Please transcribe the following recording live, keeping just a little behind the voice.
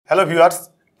Hello viewers,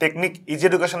 technique easy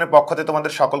এডুকেশনের পক্ষ থেকে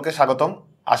তোমাদের সকলকে স্বাগতম।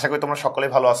 আশা করি তোমরা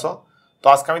সকলেই ভালো আছো। তো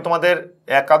আজকে আমি তোমাদের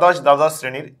একাদশ দ্বাদশ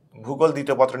শ্রেণীর ভূগোল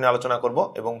দ্বিতীয় পত্র নিয়ে আলোচনা করব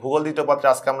এবং ভূগোল দ্বিতীয় পত্রে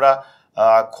আজকে আমরা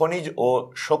খনিজ ও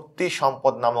শক্তি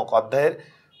সম্পদ নামক অধ্যায়ের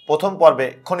প্রথম পর্বে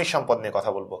খনিজ সম্পদ নিয়ে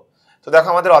কথা বলবো। তো দেখো,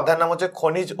 আমাদের অধ্যায়ের নাম হচ্ছে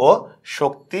খনিজ ও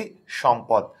শক্তি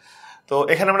সম্পদ। তো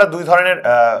এখানে আমরা দুই ধরনের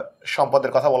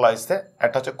সম্পদের কথা বলা হয়েছে,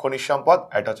 একটা হচ্ছে খনিজ সম্পদ,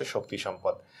 একটা হচ্ছে শক্তি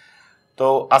সম্পদ। তো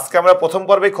আজকে আমরা প্রথম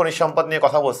পর্বে খনিজ সম্পদ নিয়ে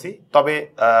কথা বলছি। তবে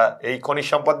এই খনিজ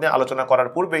সম্পদ নিয়ে আলোচনা করার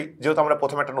পূর্বেই যেহেতু আমরা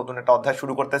প্রথমে নতুন একটা অধ্যায়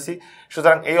শুরু করতেছি,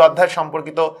 সুতরাং এই অধ্যায়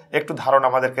সম্পর্কিত একটু ধারণা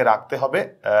আমাদেরকে রাখতে হবে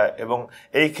এবং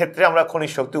এই ক্ষেত্রে আমরা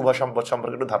খনিজ শক্তি উভয় সম্পদ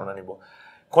সম্পর্কে একটু ধারণা নিব।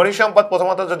 খনিজ সম্পদ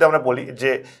প্রথমত যদি আমরা বলি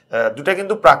যে দুটা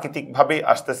কিন্তু প্রাকৃতিকভাবেই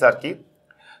আসতেছে আর কি।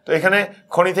 তো এখানে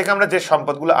খনি থেকে আমরা যে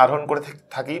সম্পদগুলো আহরণ করে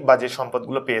থাকি বা যে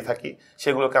সম্পদগুলো পেয়ে থাকি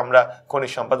সেগুলোকে আমরা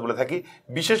খনিজ সম্পদ বলে থাকি।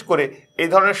 বিশেষ করে এই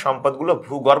ধরনের সম্পদগুলো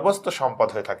ভূগর্ভস্থ সম্পদ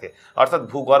হয়ে থাকে, অর্থাৎ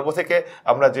ভূগর্ভ থেকে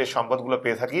আমরা যে সম্পদগুলো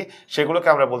পেয়ে থাকি সেগুলোকে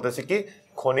আমরা বলতেছি কি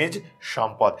খনিজ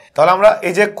সম্পদ। তাহলে আমরা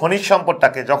এই যে খনিজ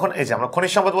সম্পদটাকে যখন এই যে আমরা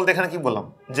খনিজ সম্পদ বলতে এখানে কি বললাম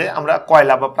যে আমরা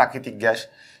কয়লা বা প্রাকৃতিক গ্যাস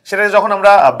সেটাকে যখন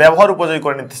আমরা ব্যবহার উপযোগী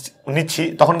করে নিচ্ছি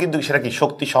তখন কিন্তু সেটা কি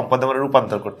শক্তি সম্পদে আমরা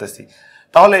রূপান্তর করতেছি।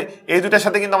 তাহলে এই দুটার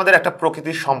সাথে কিন্তু আমাদের একটা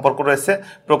প্রকৃতির সম্পর্ক রয়েছে,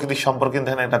 প্রকৃতির সম্পর্ক কিন্তু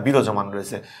এখানে একটা বিরাজমান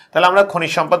রয়েছে। তাহলে আমরা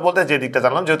খনিজ সম্পদ বলতে যে দিকটা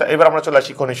জানলাম, যেহেতু এবার আমরা চলে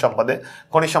আসি খনিজ সম্পদে।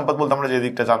 খনিজ সম্পদ বলতে আমরা যে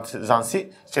দিকটা জানছি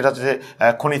সেটা হচ্ছে যে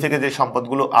খনি থেকে যে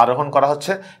সম্পদগুলো আরোহণ করা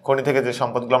হচ্ছে, খনি থেকে যে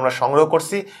সম্পদগুলো আমরা সংগ্রহ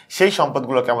করছি সেই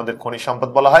সম্পদগুলোকে আমাদের খনিজ সম্পদ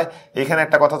বলা হয়। এখানে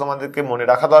একটা কথা তোমাদেরকে মনে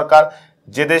রাখা দরকার,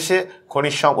 যে দেশে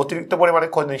অতিরিক্ত পরিমাণে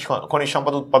খনিজ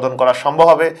সম্পদ উৎপাদন করা সম্ভব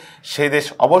হবে সেই দেশ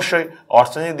অবশ্যই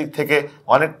অর্থনৈতিক দিক থেকে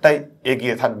অনেকটাই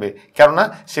এগিয়ে থাকবে, কেননা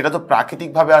সেটা তো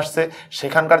প্রাকৃতিকভাবে আসছে।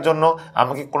 সেখানকার জন্য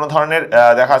আমাকে কোনো ধরনের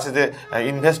দেখা যাচ্ছে যে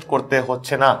ইনভেস্ট করতে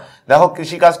হচ্ছে না। দেখো,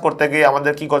 কৃষিকাজ করতে গিয়ে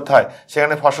আমাদের কি করতে হয়,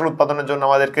 সেখানে ফসল উৎপাদনের জন্য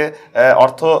আমাদেরকে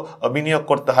অর্থ বিনিয়োগ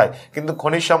করতে হয়, কিন্তু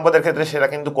খনিজ সম্পদের ক্ষেত্রে সেটা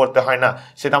কিন্তু করতে হয় না।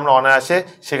 সেটা আমরা অনায়াসে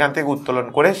সেখান থেকে উত্তোলন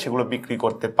করে সেগুলো বিক্রি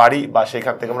করতে পারি বা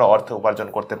সেখান থেকে আমরা অর্থ উপার্জন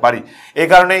করতে পারি। এই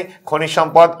কারণেই খনিজ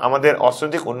সম্পদ আমাদের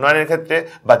অর্থনৈতিক উন্নয়নের ক্ষেত্রে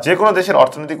বা যে কোনো দেশের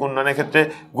অর্থনৈতিক উন্নয়নের ক্ষেত্রে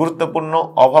গুরুত্বপূর্ণ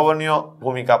অভাবনীয়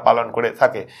ভূমিকা পালন করে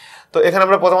থাকে। তো এখানে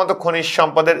আমরা প্রথমত খনিজ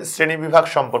সম্পদের শ্রেণী বিভাগ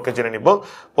সম্পর্কে জেনে নিব।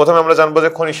 প্রথমে আমরা জানবো যে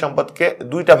খনিজ সম্পদকে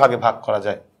দুইটা ভাগে ভাগ করা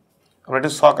যায়। আমরা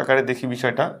একটু ছক আকারে দেখি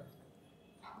বিষয়টা।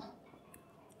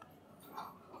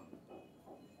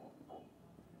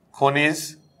 খনিজ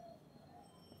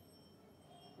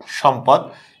সম্পদ,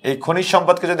 এই খনিজ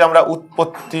সম্পদকে যদি আমরা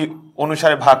উৎপত্তি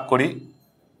অনুসারে ভাগ করি,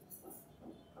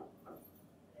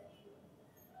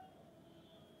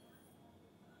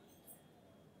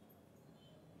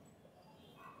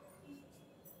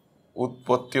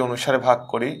 উৎপত্তি অনুসারে ভাগ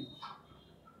করি,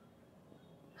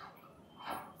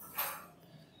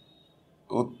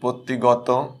 উৎপত্তিগত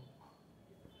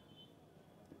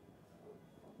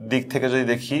দিক থেকে যদি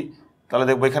দেখি তাহলে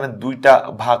দেখবো এখানে দুইটা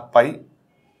ভাগ পাই।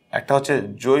 একটা হচ্ছে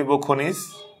জৈব খনিজ,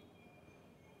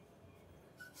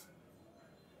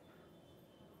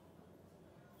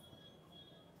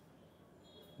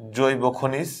 জৈব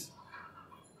খনিজ,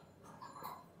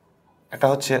 একটা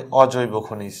হচ্ছে অজৈব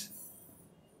খনিজ,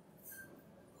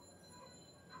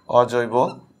 অজৈব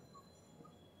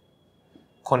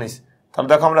খনিজ। তাহলে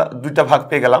দেখো আমরা দুইটা ভাগ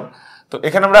পেয়ে গেলাম। তো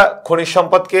এখানে আমরা খনিজ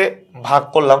সম্পদকে ভাগ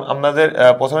করলাম। আমাদের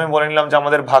প্রথমে বলে নিলাম যে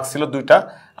আমাদের ভাগ ছিল দুইটা,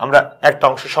 আমরা একটা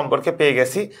অংশ সম্পর্কে পেয়ে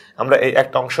গেছি। আমরা এই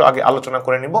একটা অংশ আগে আলোচনা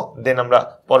করে নিব, দেন আমরা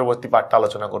পরবর্তী পার্টটা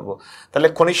আলোচনা করব। তাহলে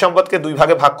খনিজ সম্পদকে দুই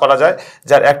ভাগে ভাগ করা যায়,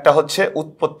 যার একটা হচ্ছে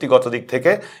উৎপত্তিগত দিক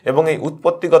থেকে, এবং এই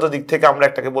উৎপত্তিগত দিক থেকে আমরা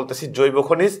একটাকে বলতেছি জৈব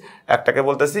খনিজ, একটাকে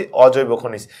বলতেছি অজৈব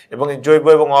খনিজ। এবং এই জৈব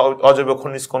এবং অজৈব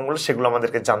খনিজ কোনগুলো সেগুলো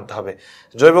আমাদেরকে জানতে হবে।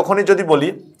 জৈব খনিজ যদি বলি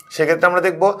সেক্ষেত্রে আমরা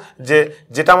দেখব যে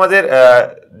যেটা আমাদের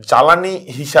জ্বালানি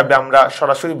হিসাবে আমরা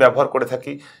সরাসরি ব্যবহার করে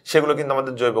থাকি সেগুলো কিন্তু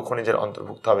আমাদের জৈব খনিজের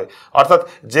অন্তর্ভুক্ত হবে। অর্থাৎ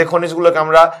যে খনিজগুলোকে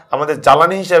আমরা আমাদের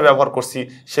জ্বালানি হিসেবে ব্যবহার করছি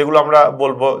সেগুলো আমরা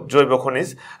বলবো জৈব খনিজ।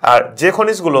 আর যে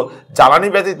খনিজগুলো জ্বালানি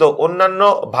ব্যতীত অন্যান্য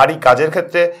ভারী কাজের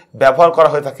ক্ষেত্রে ব্যবহার করা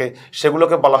হয়ে থাকে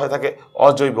সেগুলোকে বলা হয়ে থাকে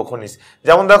অজৈব খনিজ।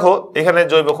 যেমন দেখো, এখানে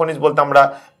জৈব খনিজ বলতে আমরা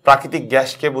প্রাকৃতিক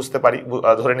গ্যাসকে বুঝতে পারি,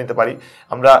 ধরে নিতে পারি,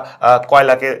 আমরা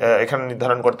কয়লাকে এখানে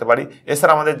নির্ধারণ করতে পারি।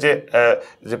 এছাড়া আমাদের যে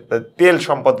তেল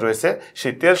সম্পদ রয়েছে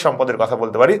সেই তেল সম্পদের কথা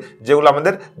বলতে পারি, যেগুলো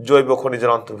আমাদের জৈব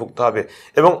খনিজের অন্তর্ভুক্ত হবে।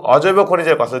 এবং অজৈব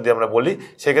খনিজের কথা যদি আমরা বলি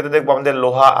সেক্ষেত্রে দেখবো আমাদের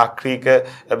লোহা, আকরিক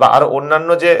বা আরো অন্যান্য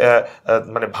যে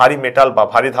মানে ভারী মেটাল বা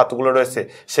ভারী ধাতুগুলো রয়েছে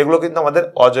সেগুলো কিন্তু আমাদের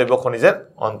অজৈব খনিজের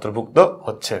অন্তর্ভুক্ত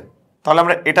হচ্ছে। তাহলে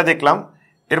আমরা এটা দেখলাম।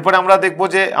 এরপরে আমরা দেখব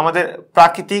যে আমাদের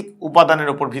প্রাকৃতিক উপাদানের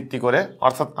উপর ভিত্তি করে,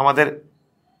 অর্থাৎ আমাদের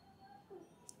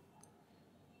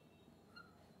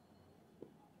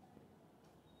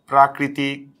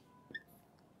প্রাকৃতিক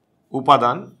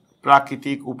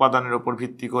উপাদানের উপর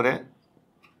ভিত্তি করে,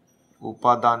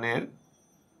 উপাদানের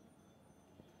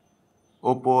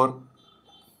ওপর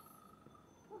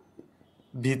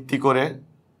ভিত্তি করে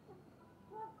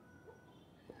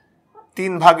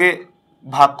 3 ভাগে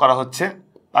ভাগ করা হচ্ছে।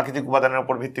 প্রাকৃতিক উপাদানের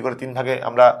উপর ভিত্তি করে 3 ভাগে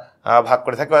আমরা ভাগ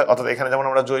করে থাকি। অর্থাৎ এখানে যেমন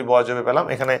আমরা জৈব অজৈব পেলাম,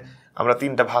 এখানে আমরা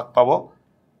 3টা ভাগ পাবো।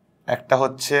 একটা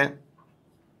হচ্ছে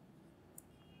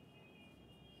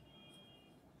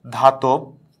ধাতব,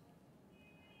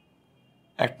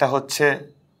 একটা হচ্ছে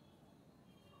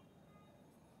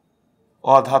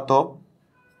অধাতব,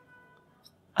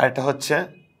 আর একটা হচ্ছে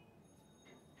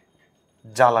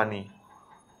জ্বালানি।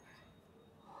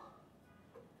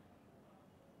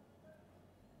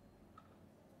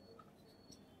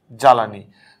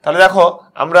 তাহলে দেখো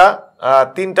আমরা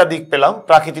 3টা দিক পেলাম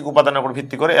প্রাকৃতিক উপাদানের উপর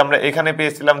ভিত্তি করে। আমরা এখানে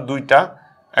পেয়েছিলাম 2টা,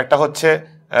 একটা হচ্ছে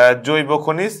জৈব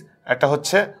খনিজ, একটা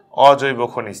হচ্ছে অজৈব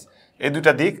খনিজ। এই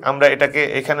 2টা দিক আমরা এটাকে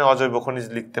এখানে অজৈব খনিজ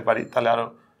লিখতে পারি, তাহলে আরো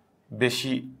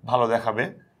বেশি ভালো দেখাবে।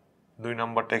 2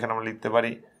 নম্বরটা এখানে আমরা লিখতে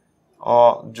পারি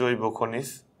অজৈব খনিজ,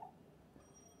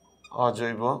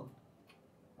 অজৈব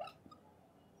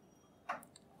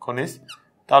খনিজ,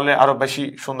 তাহলে আরো বেশি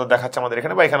সুন্দর দেখাচ্ছে আমাদের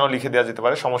এখানে, বা এখানেও লিখে দেওয়া যেতে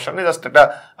পারে, সমস্যা নেই। জাস্ট একটা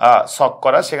শক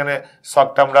করা, সেখানে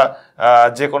শকটা আমরা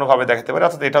যে কোনো ভাবে দেখাতে পারি,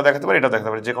 অর্থাৎ এটাও দেখাতে পারি, এটাও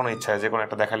দেখাতে পারি, যে কোনো ইচ্ছায় যে কোনো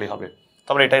একটা দেখালেই হবে। তো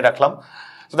আমরা এটাই রাখলাম।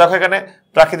 তো দেখো এখানে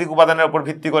প্রাকৃতিক উপাদানের উপর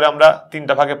ভিত্তি করে আমরা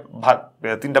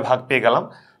 3টা ভাগ পেয়ে গেলাম,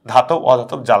 ধাতব,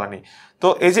 অধাতব, জ্বালানি। তো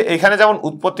এই যে এখানে যেমন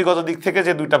উৎপত্তিগত দিক থেকে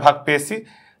যে 2টা ভাগ পেয়েছি,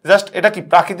 জাস্ট এটা কি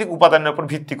প্রাকৃতিক উপাদানের উপর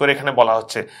ভিত্তি করে এখানে বলা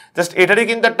হচ্ছে। জাস্ট এটারই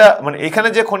কিন্তু একটা মানে এখানে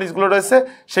যে খনিজগুলো রয়েছে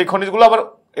সেই খনিজগুলো আবার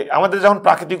আমাদের যখন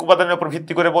প্রাকৃতিক উপাদানের উপর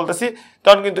ভিত্তি করে বলতেছি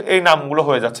তখন কিন্তু এই নামগুলো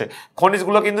হয়ে যাচ্ছে,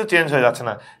 খনিজগুলো কিন্তু চেঞ্জ হয়ে যাচ্ছে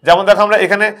না। যেমন দেখো আমরা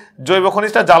এখানে জৈব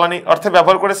খনিজটা জ্বালানি অর্থে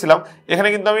ব্যবহার করেছিলাম, এখানে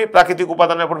কিন্তু আমি প্রাকৃতিক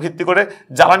উপাদানের উপর ভিত্তি করে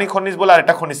জ্বালানি খনিজ বলে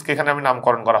আরেকটা খনিজকে এখানে আমি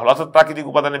নামকরণ করা হলো, অর্থাৎ প্রাকৃতিক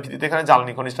উপাদানের ভিত্তিতে এখানে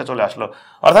জ্বালানি খনিজটা চলে আসলো।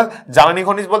 অর্থাৎ জ্বালানি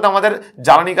খনিজ বলতে আমাদের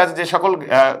জ্বালানি কাজে যে সকল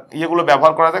ইয়েগুলো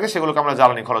ব্যবহার করা থাকে সেগুলোকে আমরা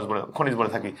জ্বালানি খনিজ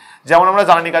বলে থাকি। যেমন আমরা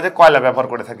জ্বালানি কাজে কয়লা ব্যবহার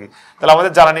করে থাকি, তাহলে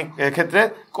আমাদের জ্বালানি ক্ষেত্রে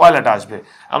কয়লাটা আসবে।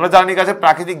 আমরা জ্বালানি কাজে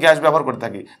প্রাকৃতিক গ্যাস ব্যবহার করে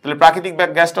থাকি, তাহলে প্রাকৃতিক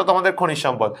গ্যাসটাও তো আমাদের খনিজ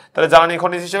সম্পদ, তাহলে জ্বালানি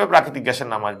খনিজ হিসেবে প্রাকৃতিক গ্যাসের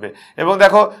নাম আসবে। এবং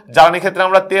দেখো জ্বালানি ক্ষেত্রে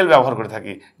আমরা তেল ব্যবহার করে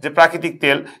থাকি, যে প্রাকৃতিক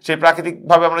তেল, সেই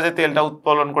প্রাকৃতিকভাবে আমরা যে তেলটা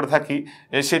উৎপাদন করে থাকি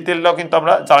সেই তেলটাও কিন্তু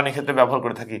আমরা জ্বালানি ক্ষেত্রে ব্যবহার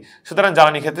করে থাকি। সুতরাং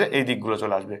জ্বালানি ক্ষেত্রে এই দিকগুলো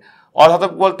চলে আসবে।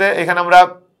 অধাতব বলতে এখানে আমরা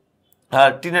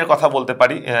টিনের কথা বলতে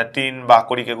পারি, টিন বা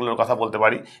আকরিক এগুলোর কথা বলতে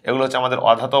পারি, এগুলো হচ্ছে আমাদের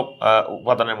অধাতব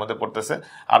উপাদানের মধ্যে পড়তেছে।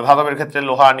 আর ধাতবের ক্ষেত্রে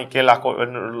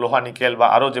লোহা নিকেল বা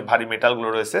আরো যে ভারী মেটালগুলো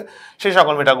রয়েছে সেই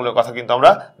সকল মেটালগুলোর কথা কিন্তু আমরা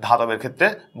ধাতবের ক্ষেত্রে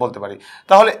বলতে পারি।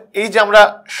 তাহলে এই যে আমরা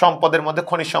সম্পদের মধ্যে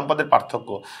খনিজ সম্পদের পার্থক্য,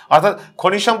 অর্থাৎ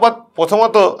খনিজ সম্পদ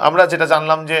প্রথমত আমরা যেটা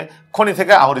জানলাম যে খনি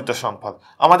থেকে আহরিত সম্পদ,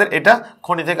 আমাদের এটা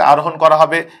খনি থেকে আরোহণ করা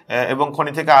হবে এবং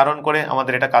খনি থেকে আরোহণ করে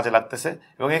আমাদের এটা কাজে লাগতেছে।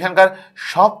 এবং এখানকার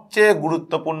সবচেয়ে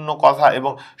গুরুত্বপূর্ণ কথা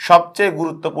এবং সবচেয়ে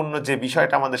গুরুত্বপূর্ণ যে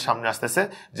বিষয়টা আমাদের সামনে আসতেছে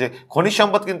যে খনিজ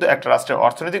সম্পদ কিন্তু একটা রাষ্ট্রের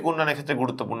অর্থনৈতিক উন্নয়নের ক্ষেত্রে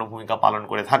গুরুত্বপূর্ণ ভূমিকা পালন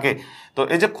করে থাকে। তো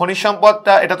এই যে খনিজ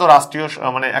সম্পদটা এটা তো রাষ্ট্রীয়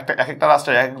মানে একটা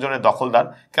রাষ্ট্রের একজনের দখলদার,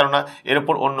 কেননা এর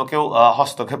উপর অন্য কেউ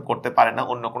হস্তক্ষেপ করতে পারে না,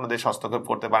 অন্য কোনো দেশ হস্তক্ষেপ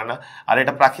করতে পারে না। আর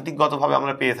এটা প্রাকৃতিকগতভাবে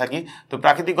আমরা পেয়ে থাকি। তো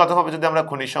প্রাকৃতিকগতভাবে যদি আমরা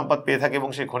খনিজ সম্পদ পেয়ে থাকি এবং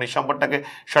সেই খনিজ সম্পদটাকে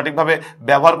সঠিকভাবে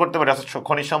ব্যবহার করতে পারি, অর্থাৎ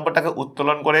খনিজ সম্পদটাকে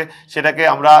উত্তোলন করে সেটাকে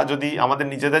আমরা যদি আমাদের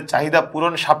নিজেদের চাহিদা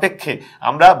পূরণ সাপেক্ষে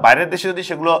আমরা বাইরের দেশে যদি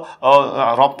সেগুলো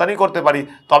রপ্তানি করতে পারি,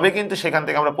 তবে কিন্তু সেখান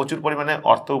থেকে আমরা প্রচুর পরিমাণে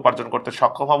অর্থ উপার্জন করতে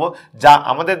সক্ষম হব, যা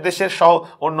আমাদের দেশের সহ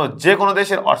অন্য যে কোনো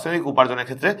দেশের অর্থনৈতিক উপার্জনের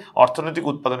ক্ষেত্রে, অর্থনৈতিক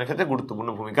উৎপাদনের ক্ষেত্রে গুরুত্বপূর্ণ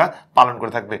ভূমিকা পালন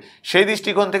করে থাকবে। সেই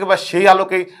দৃষ্টিকোণ থেকে বা সেই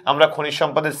আলোকেই আমরা খনিজ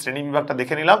সম্পদের শ্রেণী বিভাগটা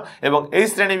দেখে নিলাম। এবং এই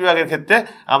শ্রেণী বিভাগের ক্ষেত্রে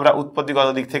আমরা উৎপত্তিগত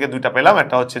দিক থেকে 2টা পেলাম,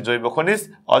 একটা হচ্ছে জৈব খনিজ,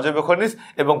 অজৈব খনিজ,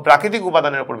 এবং প্রাকৃতিক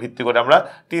উপাদানের উপর ভিত্তি করে আমরা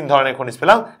 3 ধরনের খনিজ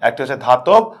পেলাম, একটা হচ্ছে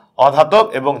ধাতব, অধাতব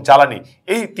এবং জ্বালানি।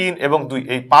 এই 3 এবং 2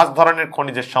 এই 5 ধরনের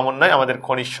খনিজের সমন্বয়ে আমাদের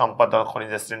খনিজ সম্পদ বা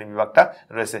খনিজের শ্রেণী বিভাগটা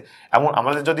রয়েছে। এমন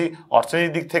আমাদের যদি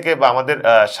অর্থনৈতিক দিক থেকে বা আমাদের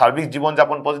সার্বিক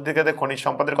জীবনযাপন পদ্ধতি থেকে খনিজ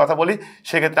সম্পদের কথা বলি,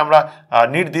 সেক্ষেত্রে আমরা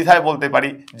নির্দ্বিধায় বলতে পারি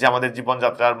যে আমাদের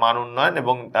জীবনযাত্রার মান উন্নয়ন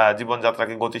এবং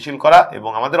জীবনযাত্রাকে গতিশীল করা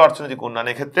এবং আমাদের অর্থনৈতিক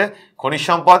উন্নয়নের ক্ষেত্রে খনিজ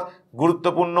সম্পদ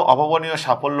গুরুত্বপূর্ণ অভাবনীয়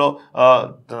সাফল্য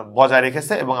বজায়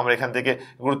রেখেছে এবং আমরা এখান থেকে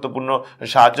গুরুত্বপূর্ণ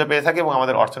সাহায্য পেয়ে থাকি এবং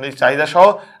আমাদের অর্থনৈতিক চাহিদা সহ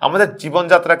আমাদের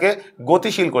জীবনযাত্রাকে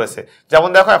গতিশীল করেছে। যেমন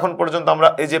দেখো এখন পর্যন্ত আমরা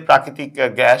এই যে প্রাকৃতিক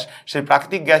গ্যাস, সেই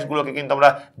প্রাকৃতিক গ্যাসগুলোকে কিন্তু আমরা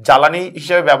জ্বালানি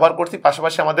হিসেবে ব্যবহার করছি,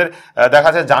 পাশাপাশি আমাদের দেখা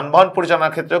যায় যানবাহন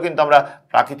পরিচালনার ক্ষেত্রেও কিন্তু আমরা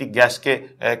প্রাকৃতিক গ্যাসকে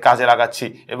কাজে লাগাচ্ছি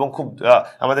এবং খুব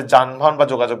আমাদের যানবাহন বা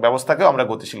যোগাযোগ ব্যবস্থাকেও আমরা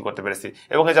গতিশীল করতে পেরেছি।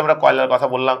 এবং এই যে আমরা কয়লার কথা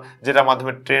বললাম, যেটার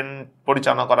মাধ্যমে ট্রেন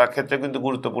পরিচালনা করার ক্ষেত্রে কিন্তু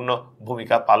গুরুত্বপূর্ণ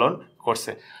ভূমিকা পালন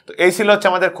করছে। তো এই ছিল হচ্ছে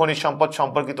আমাদের খনিজ সম্পদ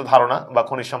সম্পর্কিত ধারণা বা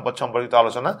খনিজ সম্পদ সম্পর্কিত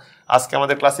আলোচনা। আজকে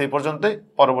আমাদের ক্লাস এই পর্যন্তই।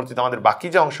 পরবর্তীতে আমাদের বাকি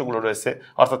যে অংশগুলো রয়েছে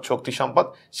অর্থাৎ শক্তি সম্পদ,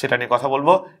 সেটা নিয়ে কথা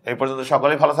বলবো। এই পর্যন্ত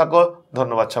সকলেই ভালো থাকো।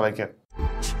 ধন্যবাদ সবাইকে।